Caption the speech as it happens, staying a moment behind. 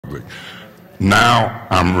public. Now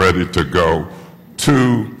I'm ready to go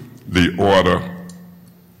to the order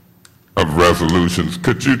of resolutions.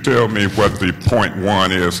 Could you tell me what the point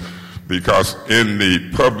one is? Because in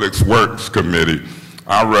the Public Works Committee,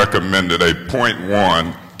 I recommended a point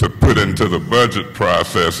one to put into the budget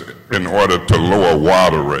process in order to lower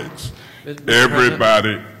water rates.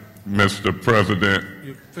 Everybody, Mr. President,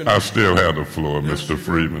 I still have the floor, Mr.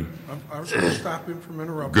 Freeman. I was going to stop him from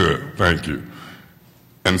interrupting. Good, thank you.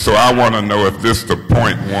 And so I want to know if this is the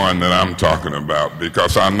point one that I'm talking about,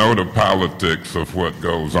 because I know the politics of what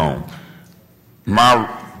goes on.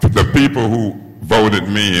 The people who voted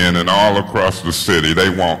me in and all across the city, they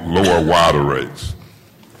want lower water rates.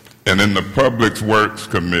 And in the Public Works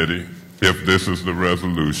Committee, if this is the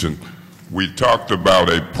resolution, we talked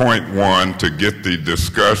about a point one to get the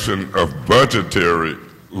discussion of budgetary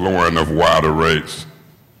lowering of water rates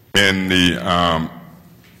in the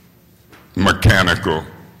mechanical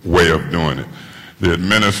way of doing it. The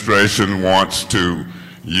administration wants to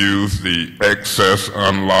use the excess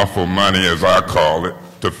unlawful money, as I call it,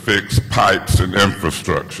 to fix pipes and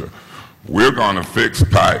infrastructure. We're going to fix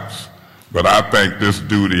pipes, but I think this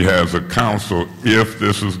duty has a council if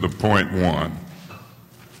this is the point one.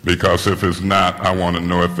 Because if it's not, I want to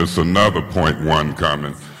know if it's another point one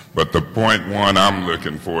coming. But the point one I'm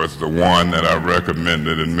looking for is the one that I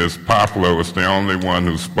recommended, and Ms. Poplar was the only one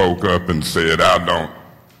who spoke up and said, I don't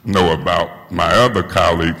know about my other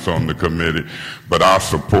colleagues on the committee, but I'll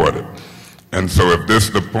support it. And so if this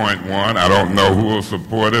is the point one, I don't know who will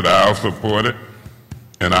support it, I'll support it,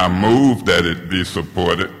 and I move that it be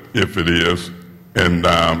supported if it is, and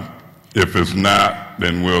if it's not,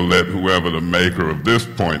 then we'll let whoever the maker of this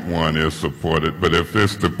point one is support it. But if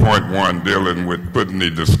it's the point one dealing with putting the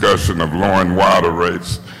discussion of lowering water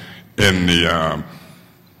rates in the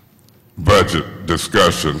budget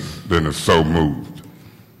discussion, then it's so moved.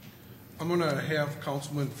 I'm going to have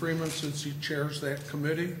Councilman Freeman, since he chairs that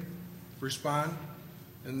committee, respond.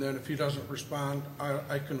 And then if he doesn't respond,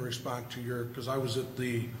 I can respond to your, because I was at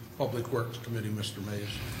the Public Works Committee, Mr. Mays.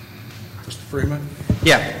 Mr. Freeman?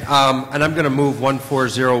 Yeah, and I'm going to move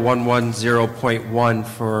 140110.1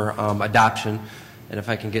 for adoption. And if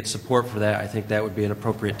I can get support for that, I think that would be an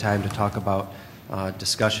appropriate time to talk about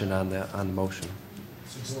discussion on the motion.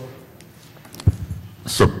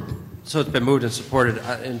 So it's been moved and supported.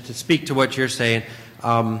 And to speak to what you're saying,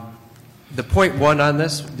 the point one on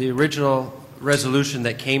this, the original resolution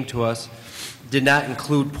that came to us, did not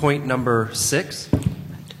include point number 6,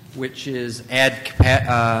 which is add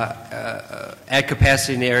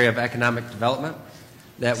capacity in the area of economic development.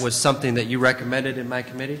 That was something that you recommended in my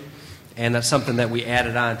committee, and that's something that we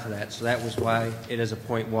added on to that. So that was why it is a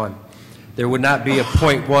point one. There would not be a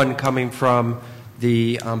point one coming from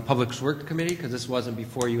the Public Works Committee, because this wasn't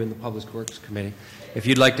before you in the Public Works Committee. If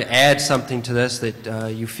you'd like to add something to this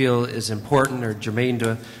that you feel is important or germane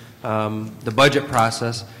to the budget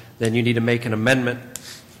process, then you need to make an amendment,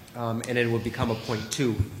 and it will become a point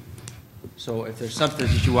two. So if there's something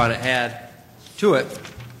that you want to add to it,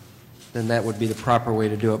 then that would be the proper way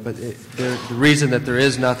to do it. But the reason that there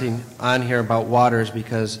is nothing on here about water is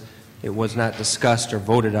because it was not discussed or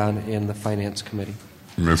voted on in the Finance Committee.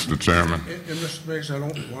 Mr. Chairman. And Mr. Mays, I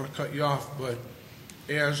don't want to cut you off, but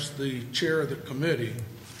as the chair of the committee,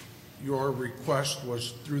 your request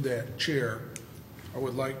was through that chair. I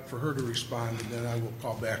would like for her to respond, and then I will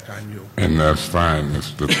call back on you. And that's fine,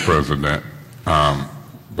 Mr. President.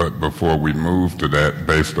 But before we move to that,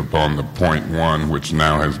 based upon the point one, which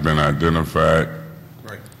now has been identified,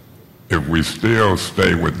 right, if we still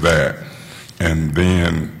stay with that and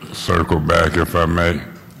then circle back, if I may,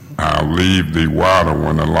 I'll leave the water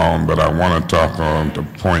one alone, but I want to talk on to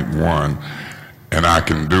point one, and I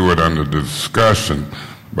can do it under discussion,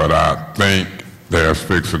 but I think there's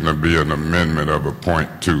fixing to be an amendment of a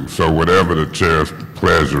point two. So whatever the chair's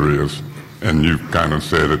pleasure is, and you've kind of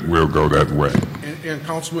said it, we'll go that way. And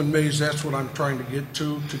Councilman Mays, that's what I'm trying to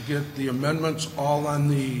get the amendments all on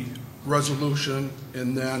the resolution,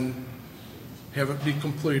 and then have it be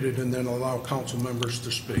completed, and then allow council members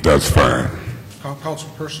to speak. That's fine.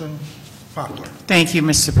 Councilperson Poplar. Thank you,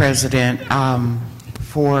 Mr. President.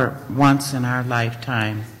 For once in our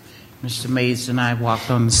lifetime, Mr. Mays and I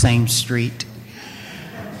walked on the same street.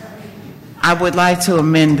 I would like to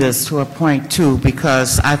amend this to a point two,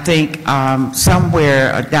 because I think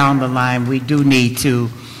somewhere down the line we do need to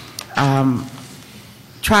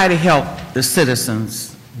try to help the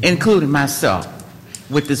citizens, including myself,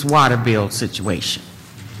 with this water bill situation.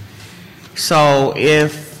 So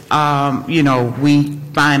if you know, we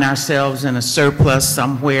find ourselves in a surplus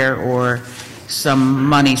somewhere, or some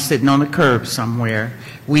money sitting on the curb somewhere,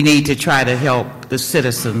 we need to try to help the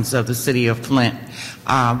citizens of the city of Flint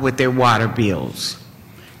with their water bills.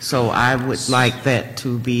 So I would like that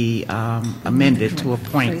to be amended to a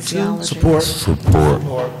point 2. Support.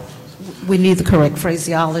 Support. We need the correct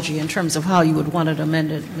phraseology in terms of how you would want it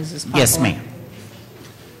amended, Mrs. Poplar. Yes, ma'am.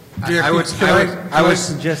 I would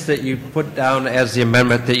suggest that you put down as the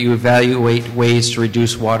amendment that you evaluate ways to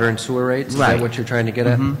reduce water and sewer rates. Is Right. that what you're trying to get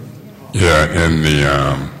at? Yeah, in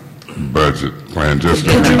the budget plan, just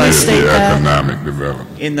to Could you reduce restate the that? economic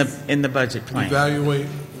development. In the budget plan. Evaluate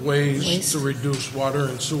ways to reduce water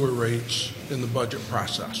and sewer rates in the budget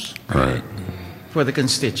process, Right. For the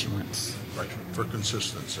constituents. right, for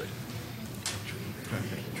consistency.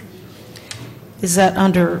 Is that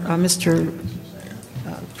under, Mr.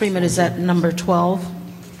 Freeman, is that number 12?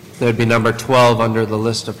 That would be number 12 under the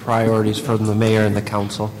list of priorities from the mayor and the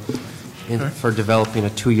council for developing a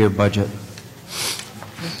 2-year budget.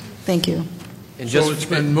 Thank you. And So it's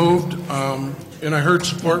been moved, and I heard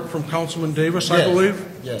support from Councilman Davis, I believe?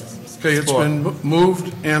 Yes. Okay, it's been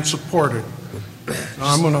moved and supported.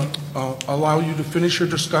 Now, I'm going to allow you to finish your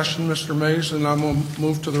discussion, Mr. Mays, and I'm going to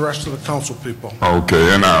move to the rest of the council people.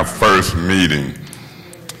 Okay, in our first meeting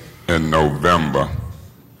in November,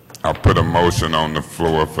 I put a motion on the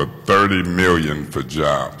floor for $30 million for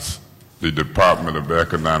jobs. The Department of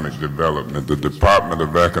Economic Development. The Department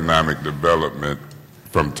of Economic Development,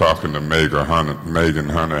 from talking to Megan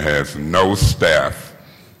Hunter, has no staff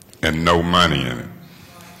and no money in it.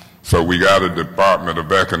 So we got a Department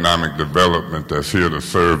of Economic Development that's here to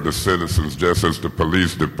serve the citizens just as the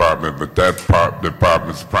police department, but that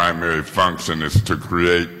department's primary function is to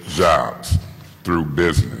create jobs through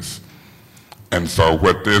business. And so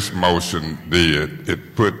what this motion did,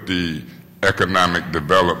 it put the Economic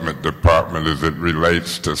Development Department as it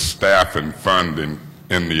relates to staff and funding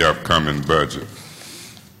in the upcoming budget.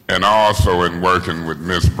 And also in working with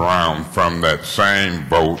Ms. Brown from that same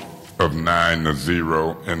vote of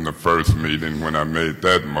 9-0 in the first meeting when I made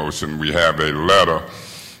that motion, we have a letter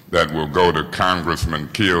that will go to Congressman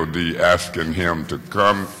Kildee asking him to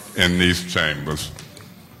come in these chambers,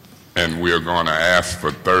 and we're going to ask for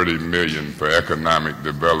 $30 million for economic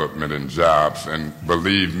development and jobs. And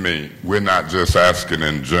believe me, we're not just asking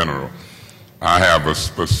in general. I have a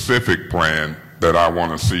specific plan that I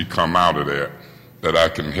want to see come out of there, that I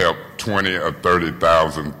can help 20 or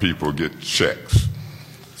 30,000 people get checks.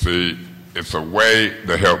 See, it's a way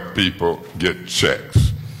to help people get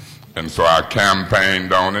checks. And so I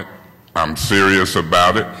campaigned on it. I'm serious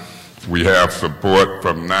about it. We have support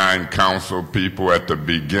from 9 council people at the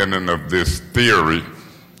beginning of this theory,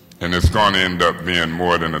 and it's going to end up being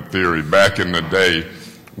more than a theory. Back in the day,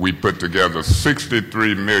 we put together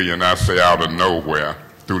 $63 million, I say out of nowhere,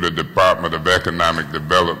 through the Department of Economic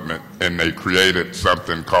Development, and they created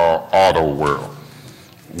something called Auto World.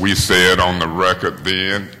 We said on the record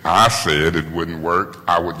then, I said it wouldn't work.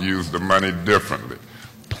 I would use the money differently.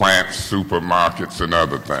 Plants, supermarkets, and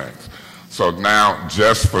other things. So now,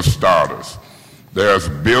 just for starters, there's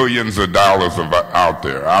billions of dollars out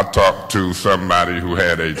there. I talked to somebody who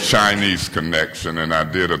had a Chinese connection, and I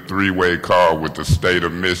did a 3-way call with the state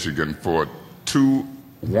of Michigan for $3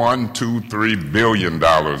 billion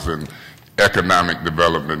in economic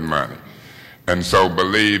development money. And so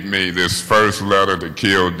believe me, this first letter to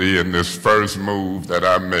Kildee and this first move that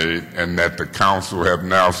I made and that the council have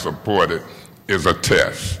now supported is a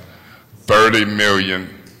test. $30 million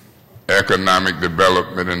economic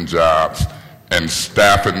development and jobs, and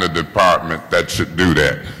staffing the department that should do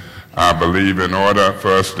that. I believe in order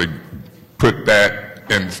for us to put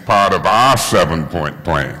that in part of our 7-point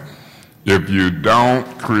plan, if you don't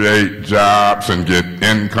create jobs and get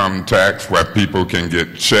income tax where people can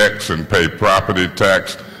get checks and pay property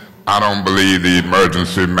tax, I don't believe the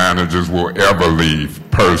emergency managers will ever leave,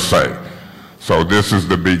 per se. So this is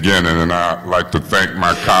the beginning, and I'd like to thank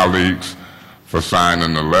my colleagues for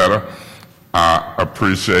signing the letter. I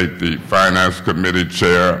appreciate the Finance Committee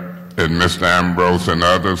Chair and Mr. Ambrose and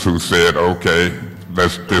others who said, okay,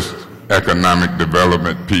 let's this economic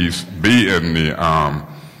development piece be in the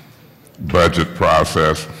budget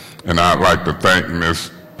process. And I'd like to thank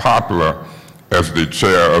Ms. Poplar as the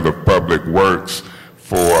Chair of the Public Works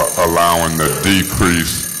for allowing the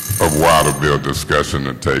decrease of water bill discussion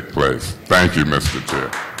to take place. Thank you, Mr. Chair.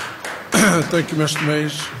 Thank you, Mr.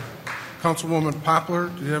 Mays. Councilwoman Poplar,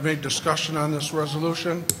 do you have any discussion on this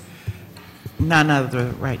resolution? None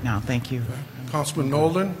other right now. Thank you. Councilman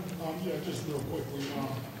Nolden? Yeah, just real quickly.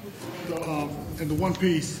 In the one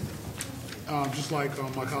piece, just like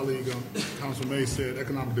my colleague, Councilman Mays said,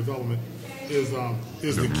 economic development is the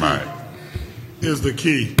key. Is the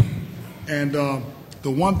key. And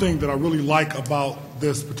the one thing that I really like about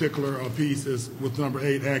this particular piece is with number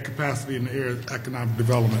 8, add capacity in the area of economic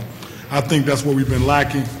development. I think that's what we've been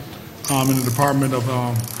lacking in the Department of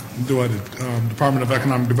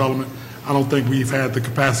Economic Development. I don't think we've had the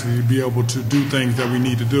capacity to be able to do things that we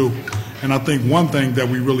need to do. And I think one thing that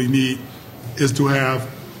we really need is to have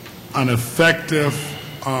an effective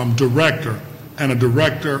director, and a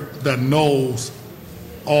director that knows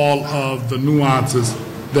all of the nuances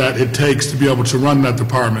that it takes to be able to run that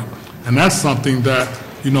department. And that's something that,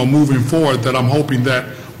 moving forward, that I'm hoping that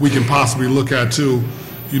we can possibly look at too,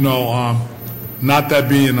 not that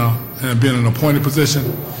being an appointed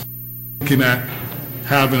position, looking at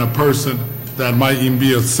having a person that might even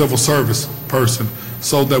be a civil service person,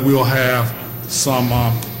 so that we'll have some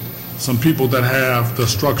people that have the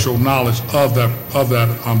structural knowledge of that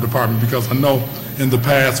department, because I know in the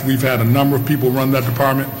past we've had a number of people run that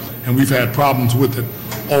department and we've had problems with it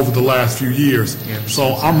over the last few years.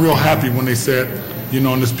 So I'm real happy when they said, in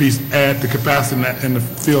this piece, add the capacity in the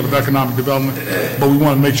field of economic development, but we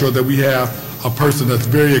want to make sure that we have a person that's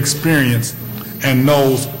very experienced and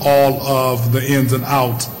knows all of the ins and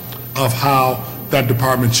outs of how that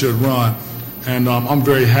department should run. And I'm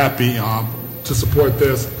very happy to support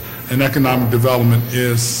this, and economic development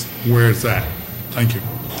is where it's at. Thank you.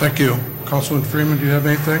 Thank you. Councilman Freeman, do you have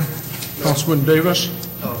anything? Councilman Davis?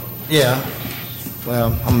 Yeah.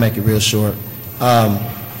 Well, I'm going to make it real short.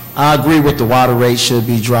 I agree with the water rate should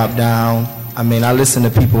be dropped down. I mean, I listen to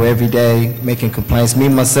people every day making complaints. Me,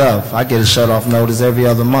 myself, I get a shut-off notice every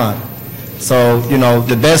other month. So,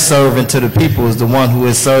 the best servant to the people is the one who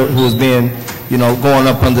is being, going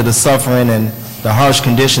up under the suffering and the harsh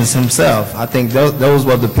conditions himself. I think those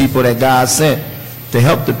were the people that God sent to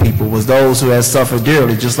help the people, was those who had suffered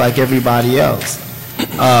dearly, just like everybody else.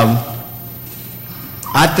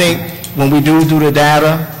 I think when we do the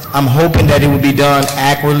data, I'm hoping that it will be done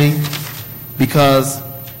accurately, because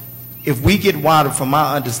if we get water, from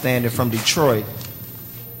my understanding, from Detroit,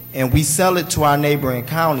 and we sell it to our neighboring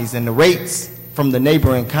counties, and the rates from the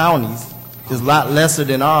neighboring counties is a lot lesser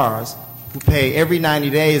than ours, who pay every 90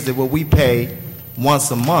 days than what we pay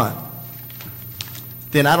once a month,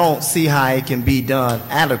 then I don't see how it can be done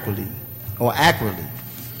adequately or accurately.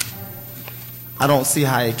 I don't see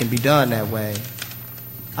how it can be done that way.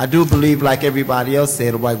 I do believe, like everybody else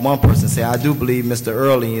said, or like one person said, I do believe Mr.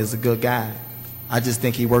 Early is a good guy. I just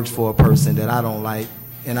think he works for a person that I don't like.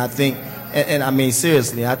 And I think, and I mean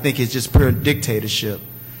seriously, I think it's just pure dictatorship.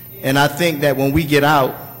 And I think that when we get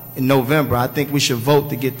out in November, I think we should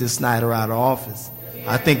vote to get this Snyder out of office.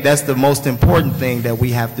 I think that's the most important thing that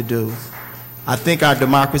we have to do. I think our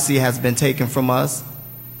democracy has been taken from us.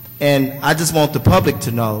 And I just want the public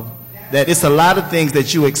to know that it's a lot of things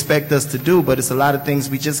that you expect us to do, but it's a lot of things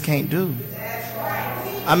we just can't do.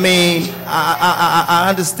 I mean, I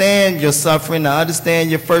understand your suffering, I understand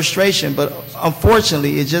your frustration, but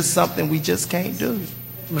unfortunately, it's just something we just can't do.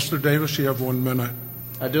 Mr. Davis, you have 1 minute.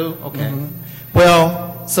 I do? Okay.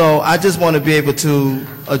 Well, so I just want to be able to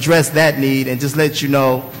address that need and just let you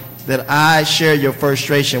know that I share your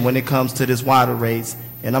frustration when it comes to this water rates,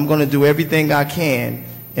 and I'm going to do everything I can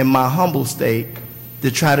in my humble state to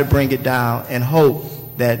try to bring it down, and hope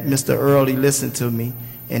that Mr. Early listened to me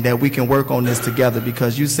and that we can work on this together,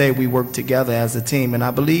 because you say we work together as a team, and I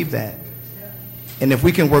believe that. And if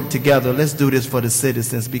we can work together, let's do this for the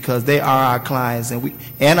citizens, because they are our clients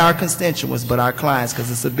and our constituents, but our clients, because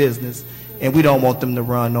it's a business, and we don't want them to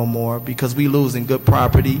run no more, because we losing good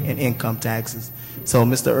property and income taxes. So,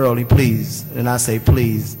 Mr. Early, please, and I say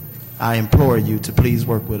please, I implore you to please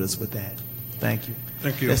work with us with that. Thank you.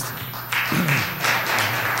 Thank you.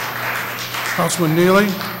 Councilman Neely,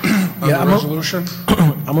 on the resolution.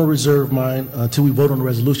 I'm going to reserve mine until we vote on the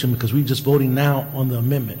resolution, because we're just voting now on the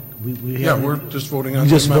amendment. We're just voting on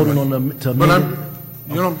the amendment. Voting on the amendment.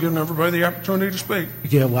 But I'm giving everybody the opportunity to speak.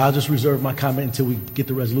 Yeah, well, I'll just reserve my comment until we get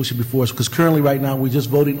the resolution before us, because currently right now we're just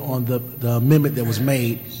voting on the amendment that was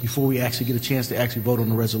made before we actually get a chance to actually vote on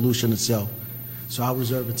the resolution itself. So I'll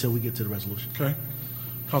reserve until we get to the resolution. Okay.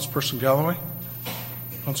 Councilperson Galloway?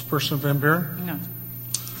 Councilperson Van Buren? No.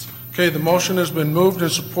 Okay, the motion has been moved and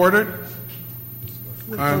supported.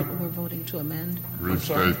 We're voting to amend.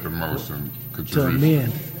 Restate the motion. Could you To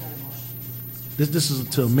amend. This is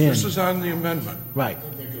to amend. This is on the amendment. Right.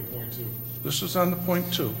 This is on the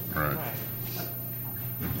point 2. Right.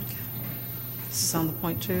 This is on the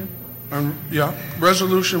point 2. Yeah.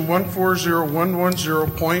 Resolution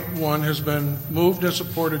 140110.1 has been moved and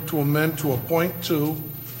supported to amend to a point 2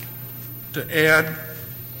 to add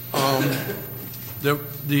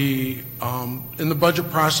in the budget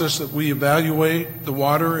process that we evaluate the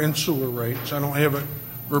water and sewer rates. I don't have it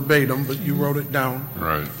verbatim, but you wrote it down.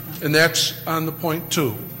 Right. And that's on the point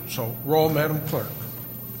 2. So roll, Madam Clerk.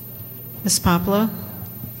 Ms. Poplar?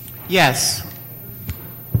 Yes.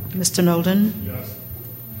 Mr. Nolden? Yes.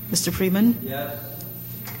 Mr. Freeman? Yes.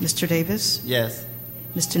 Mr. Davis? Yes.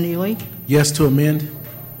 Mr. Neely? Yes to amend?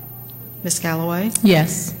 Ms. Galloway?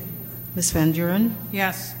 Yes. Ms. Van Buren?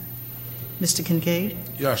 Yes. Mr. Kincaid?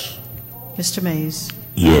 Yes. Mr. Mays?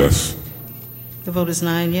 Yes. The vote is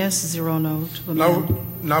 9 yes, 0 no to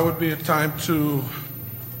amend. Now would be a time to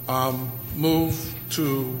move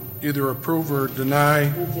to either approve or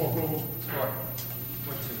deny.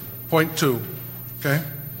 Point 2. Okay?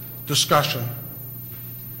 Discussion.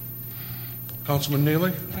 Councilman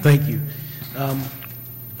Neely? Thank you.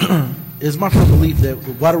 It's my firm belief that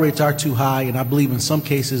water rates are too high, and I believe in some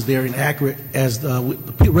cases they're inaccurate as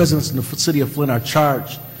the residents in the city of Flint are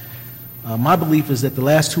charged. My belief is that the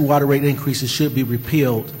last 2 water rate increases should be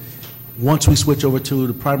repealed once we switch over to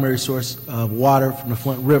the primary source of water from the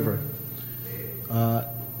Flint River.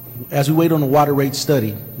 As we wait on the water rate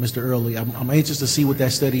study, Mr. Early, I'm anxious to see what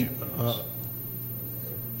that study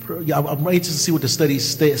I'm anxious to see what the study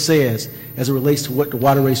says as it relates to what the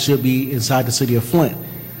water rates should be inside the city of Flint.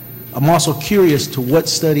 I'm also curious to what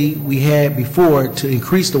study we had before to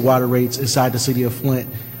increase the water rates inside the city of Flint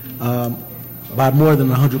by more than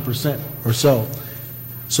 100% or so.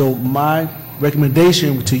 So my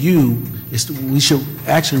recommendation to you is we should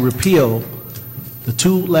actually repeal the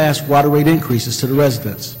 2 last water rate increases to the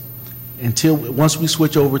residents once we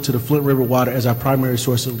switch over to the Flint River water as our primary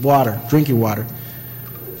source of water, drinking water.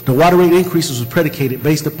 The water rate increases were predicated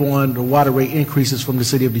based upon the water rate increases from the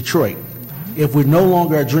city of Detroit. If we no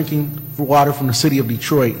longer are drinking water from the city of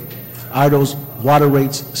Detroit, are those water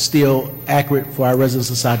rates still accurate for our residents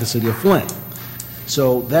inside the city of Flint?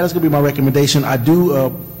 So that is going to be my recommendation. I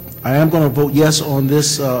am going to vote yes on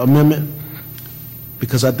this amendment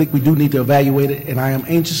because I think we do need to evaluate it, and I am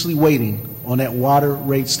anxiously waiting on that water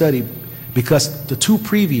rate study because the 2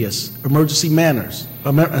 previous emergency managers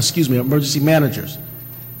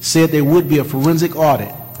said there would be a forensic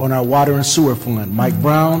audit on our water and sewer fund. Mike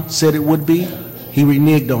Brown said it would be. He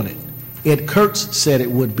reneged on it. Ed Kurtz said it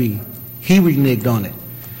would be. He reneged on it.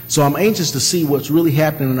 So I'm anxious to see what's really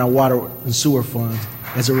happening in our water and sewer fund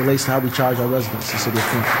as it relates to how we charge our residents in the city of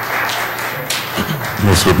Flint.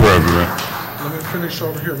 Mr. President. Let me finish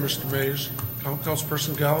over here, Mr. Mays.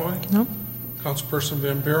 Councilperson Galloway? No. Councilperson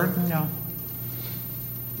Van Buren? No.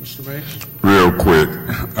 Mr. Mays? Real quick,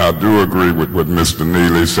 I do agree with what Mr.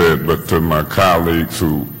 Neely said, but to my colleagues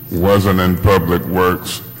who wasn't in Public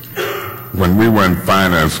Works, when we were in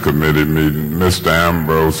Finance Committee meeting, Mr.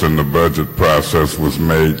 Ambrose in the budget process was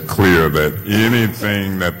made clear that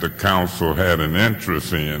anything that the council had an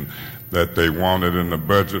interest in that they wanted in the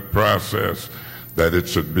budget process, that it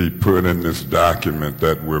should be put in this document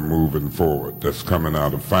that we're moving forward, that's coming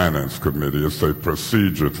out of Finance Committee. It's a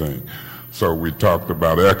procedure thing. So we talked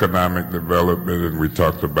about economic development and we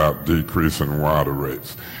talked about decreasing water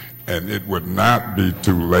rates. And it would not be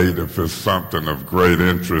too late if it's something of great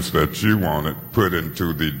interest that you want it put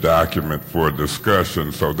into the document for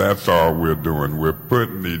discussion. So that's all we're doing. We're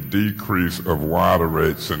putting the decrease of water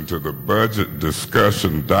rates into the budget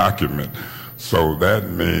discussion document. So that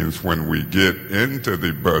means when we get into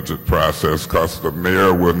the budget process, because the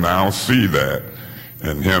mayor will now see that,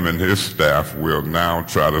 and him and his staff will now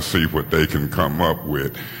try to see what they can come up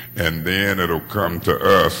with. And then it'll come to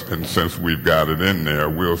us, and since we've got it in there,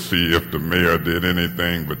 we'll see if the mayor did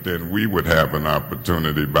anything, but then we would have an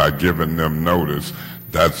opportunity by giving them notice.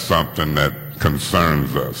 That's something that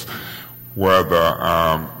concerns us. Whether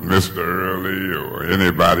Mr. Early or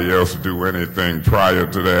anybody else do anything prior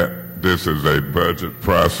to that, this is a budget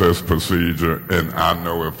process procedure, and I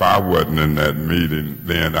know if I wasn't in that meeting,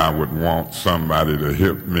 then I would want somebody to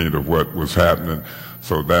hit me to what was happening.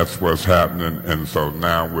 So that's what's happening, and so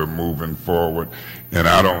now we're moving forward. And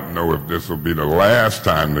I don't know if this will be the last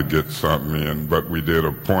time to get something in, but we did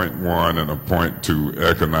a point 1 and a point 2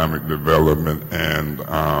 economic development and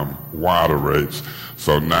water rates.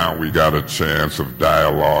 So now we got a chance of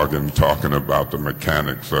dialogue and talking about the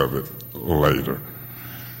mechanics of it later.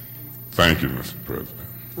 Thank you, Mr. President.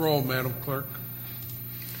 Roll, Madam Clerk.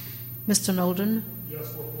 Mr. Nolden?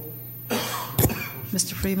 Yes.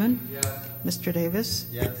 Mr. Freeman? Yes. Mr. Davis?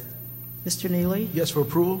 Yes. Mr. Neely? Yes for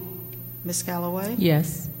approval? Ms. Galloway?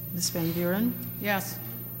 Yes. Ms. Van Buren? Yes.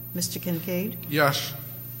 Mr. Kincaid? Yes.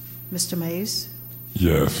 Mr. Mays?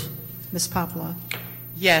 Yes. Ms. Poplar?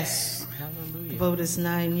 Yes. The vote is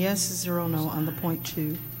 9 yes, 0 no on the point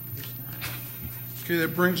 2. Okay,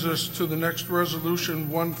 that brings us to the next resolution,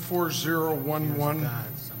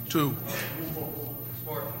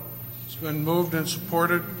 140112. Been moved and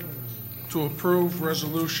supported to approve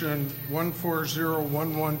Resolution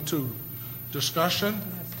 140112. Discussion?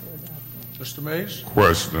 Mr. Mays?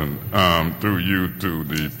 Question, through you to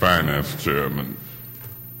the Finance Chairman.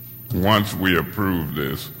 Once we approve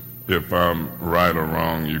this, if I'm right or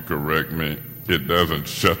wrong, you correct me, it doesn't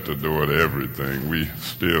shut the door to everything. We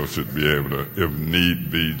still should be able to, if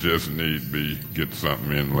need be, just need be, get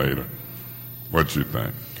something in later. What you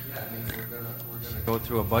think? Yeah, I mean, we're going to go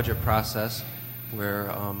through a budget process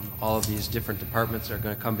where all of these different departments are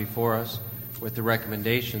going to come before us with the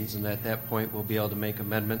recommendations, and at that point we'll be able to make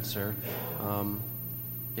amendments or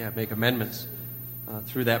make amendments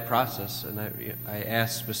through that process. And I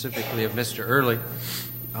asked specifically of Mr. Early,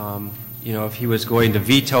 if he was going to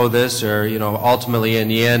veto this, or ultimately in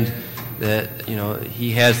the end that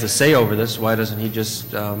he has the say over this. Why doesn't he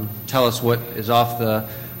just tell us what is off the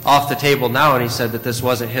table now? And he said that this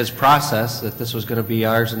wasn't his process, that this was going to be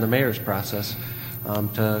ours and the mayor's process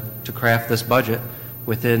to craft this budget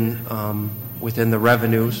within the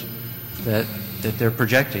revenues that they're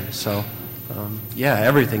projecting. So.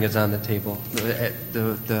 Everything is on the table.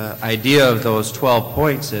 The idea of those 12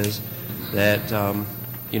 points is that,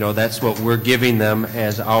 that's what we're giving them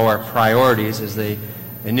as our priorities as they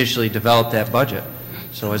initially develop that budget.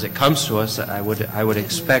 So as it comes to us, I would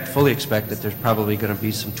fully expect that there's probably going to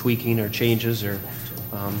be some tweaking or changes or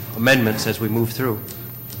amendments as we move through.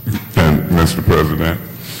 And Mr. President,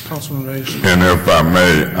 Councilman Mays. and if I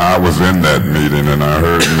may, I was in that meeting and I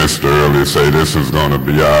heard Mr. Early say this is going to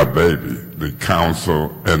be our baby. The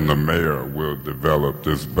council and the mayor will develop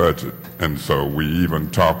this budget. And so we even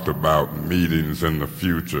talked about meetings in the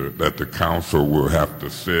future that the council will have to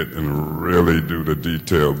sit and really do the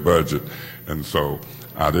detailed budget. And so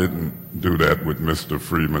I didn't do that with Mr.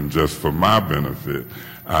 Freeman just for my benefit.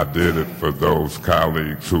 I did it for those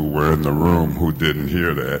colleagues who were in the room who didn't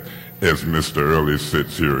hear that, as Mr. Early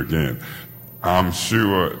sits here again. I'm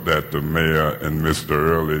sure that the mayor and Mr.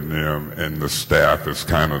 Early and the staff is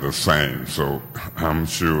kind of the same. So I'm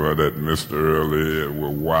sure that Mr. Early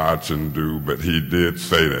will watch and do, but he did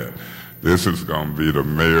say that. This is going to be the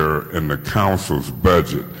mayor and the council's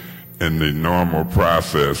budget. And the normal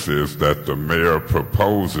process is that the mayor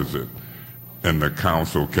proposes it and the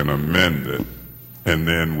council can amend it, and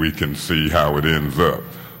then we can see how it ends up.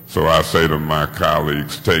 So I say to my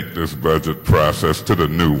colleagues, take this budget process to the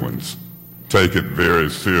new ones. Take it very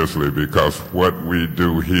seriously, because what we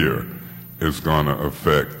do here is going to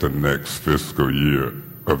affect the next fiscal year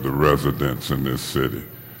of the residents in this city.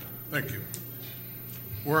 Thank you.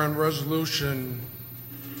 We're on Resolution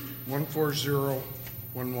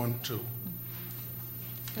 140112.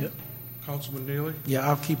 Yep. Councilman Neely? Yeah,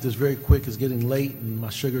 I'll keep this very quick. It's getting late and my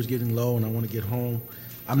sugar's getting low and I want to get home.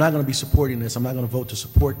 I'm not going to be supporting this. I'm not going to vote to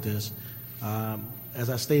support this. As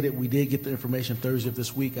I stated, we did get the information Thursday of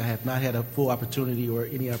this week. I have not had a full opportunity or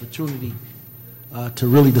any opportunity to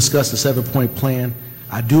really discuss the 7-point plan.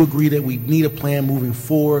 I do agree that we need a plan moving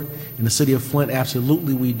forward in the city of Flint.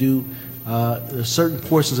 Absolutely we do. There's certain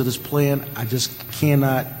portions of this plan I just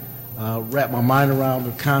cannot wrap my mind around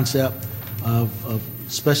the concept of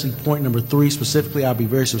especially point number 3 specifically. I'll be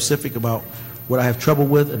very specific about what I have trouble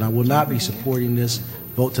with, and I will not be supporting this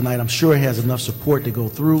vote tonight. I'm sure it has enough support to go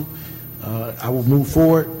through. I will move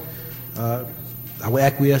forward. I will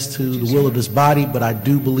acquiesce to the will of this body, but I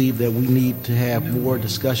do believe that we need to have more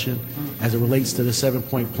discussion as it relates to the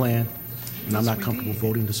 7-point plan, and I'm not comfortable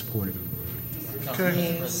voting to support it.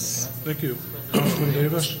 Okay. Thank you. Councilman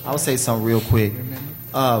Davis? I'll say something real quick.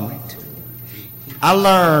 I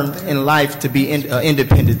learned in life to be an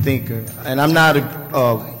independent thinker, and I'm not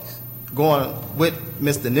going with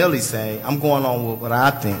Mr. Neely say. I'm going on with what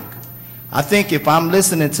I think. I think if I'm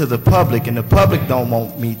listening to the public and the public don't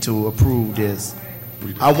want me to approve this,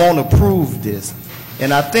 I won't approve this.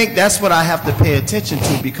 And I think that's what I have to pay attention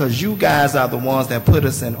to, because you guys are the ones that put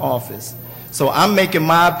us in office. So I'm making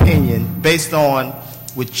my opinion based on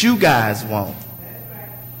what you guys want,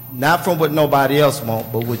 not from what nobody else wants,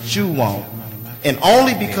 but what you want. And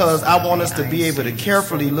only because I want us to be able to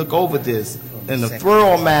carefully look over this in a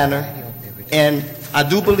thorough manner. And I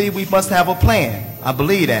do believe we must have a plan. I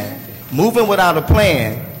believe that. Moving without a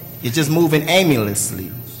plan is just moving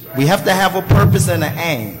aimlessly. We have to have a purpose and an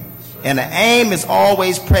aim. And an aim is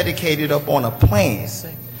always predicated upon a plan.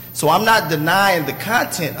 So I'm not denying the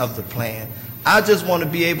content of the plan. I just want to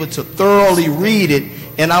be able to thoroughly read it.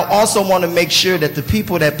 And I also want to make sure that the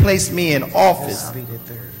people that place me in office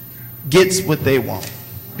gets what they want.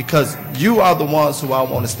 Because you are the ones who I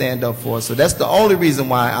want to stand up for. So that's the only reason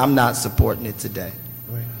why I'm not supporting it today.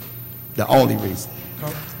 The only reason.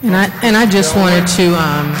 And I just wanted to,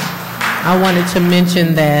 I wanted to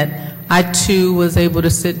mention that I too was able to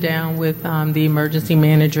sit down with the emergency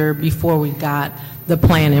manager before we got the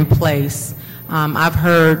plan in place. I've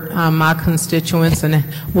heard my constituents, and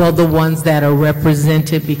well, the ones that are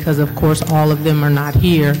represented, because of course all of them are not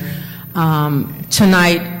here.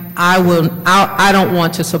 Tonight, I don't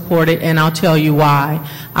want to support it, and I'll tell you why.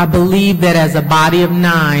 I believe that as a body of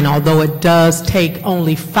 9, although it does take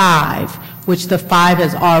only 5, which the 5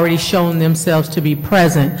 has already shown themselves to be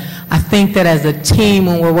present, I think that as a team,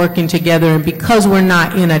 when we're working together, and because we're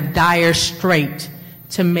not in a dire strait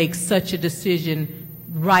to make such a decision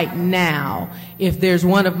right now, if there's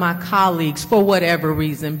one of my colleagues, for whatever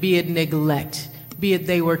reason, be it neglect, be it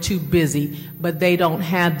they were too busy, but they don't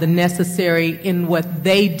have the necessary in what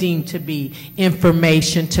they deem to be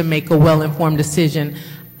information to make a well-informed decision,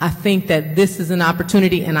 I think that this is an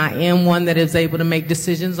opportunity, and I am one that is able to make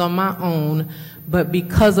decisions on my own, but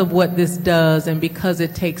because of what this does and because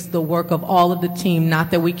it takes the work of all of the team, not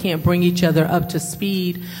that we can't bring each other up to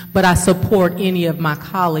speed, but I support any of my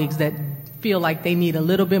colleagues that feel like they need a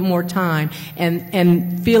little bit more time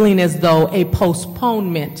and feeling as though a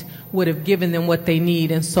postponement would have given them what they need.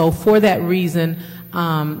 And so for that reason,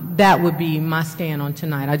 that would be my stand on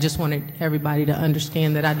tonight. I just wanted everybody to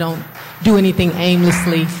understand that I don't do anything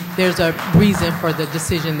aimlessly. There's a reason for the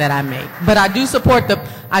decision that I make. But I do support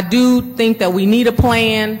I do think that we need a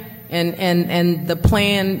plan, and the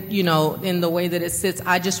plan, you know, in the way that it sits,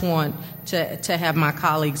 I just want to have my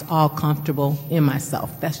colleagues all comfortable in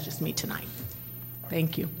myself. That's just me tonight.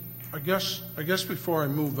 Thank you. I guess before I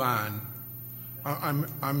move on,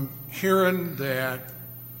 I'm hearing that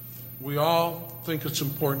we all think it's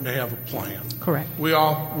important to have a plan. Correct. We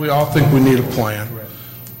all think we need a plan. Correct.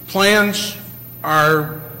 Plans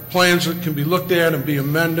are plans that can be looked at and be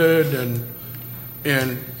amended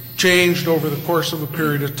and changed over the course of a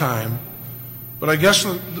period of time. But I guess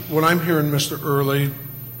what I'm hearing, Mr. Early,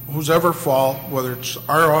 whose ever fault, whether it's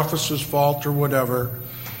our office's fault or whatever,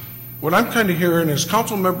 what I'm kind of hearing is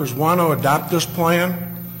council members want to adopt this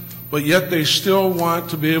plan, but yet they still want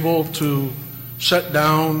to be able to sit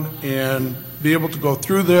down and be able to go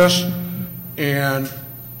through this and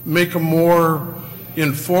make a more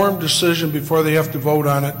informed decision before they have to vote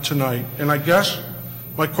on it tonight. And I guess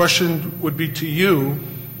my question would be to you,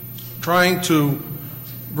 trying to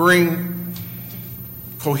bring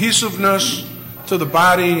cohesiveness to the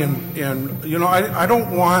body, and you know, I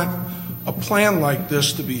don't want a plan like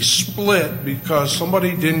this to be split because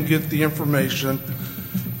somebody didn't get the information.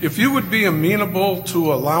 If you would be amenable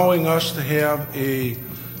to allowing us to have a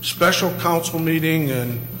special council meeting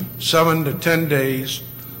in 7 to 10 days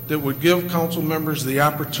that would give council members the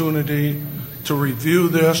opportunity to review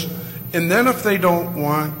this, and then if they don't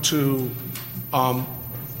want to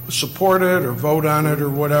support it or vote on it or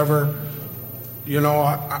whatever, you know,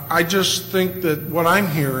 I just think that what I'm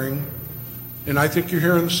hearing, and I think you're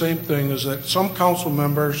hearing the same thing, is that some council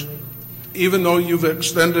members, even though you've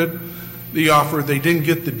extended the offer, they didn't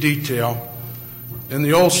get the detail. And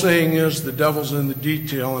the old saying is the devil's in the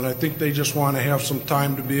detail, and I think they just want to have some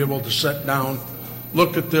time to be able to sit down,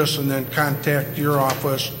 look at this, and then contact your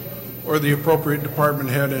office or the appropriate department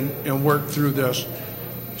head and work through this.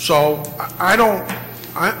 So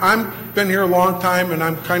I've been here a long time, and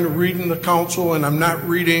I'm kind of reading the council, and I'm not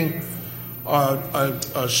reading a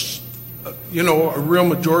real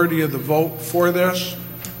majority of the vote for this.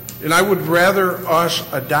 And I would rather us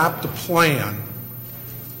adopt a plan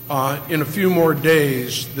in a few more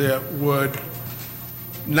days that would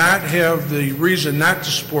not have the reason not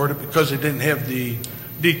to support it because it didn't have the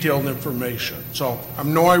detailed information. So I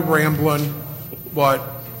know I'm rambling, but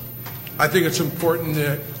I think it's important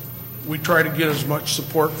that we try to get as much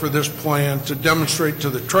support for this plan to demonstrate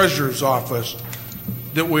to the Treasurer's Office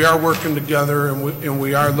that we are working together and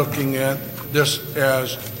we are looking at this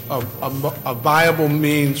as a viable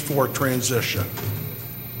means for transition.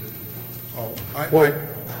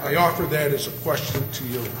 I offer that as a question to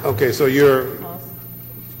you. Okay, so you're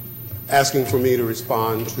asking for me to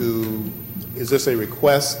respond to, is this a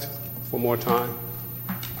request for more time?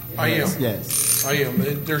 I am. Yes. I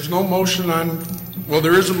am. There's no motion on, well,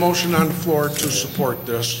 there is a motion on the floor to support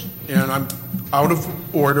this, and I'm out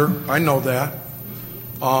of order. I know that.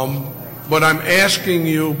 But I'm asking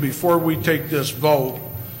you before we take this vote,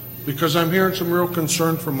 because I'm hearing some real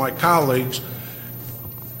concern from my colleagues,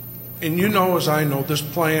 and you know as I know, this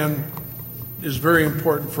plan is very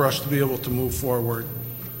important for us to be able to move forward.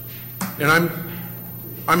 And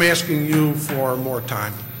I'm asking you for more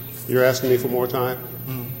time. You're asking me for more time?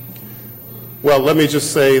 Mm-hmm. Well, let me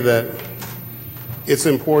just say that it's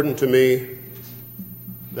important to me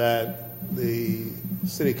that the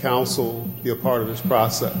City Council be a part of this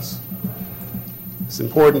process. It's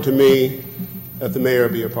important to me that the mayor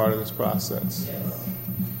be a part of this process.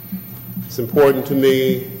 It's important to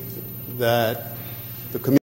me that the community